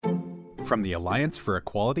From the Alliance for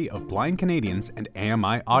Equality of Blind Canadians and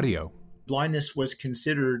AMI Audio. Blindness was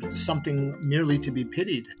considered something merely to be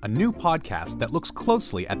pitied. A new podcast that looks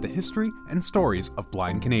closely at the history and stories of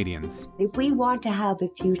blind Canadians. If we want to have a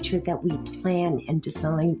future that we plan and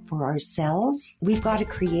design for ourselves, we've got to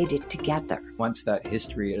create it together. Once that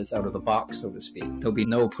history is out of the box, so to speak, there'll be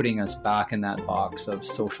no putting us back in that box of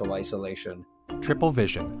social isolation. Triple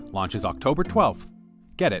Vision launches October 12th.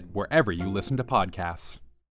 Get it wherever you listen to podcasts.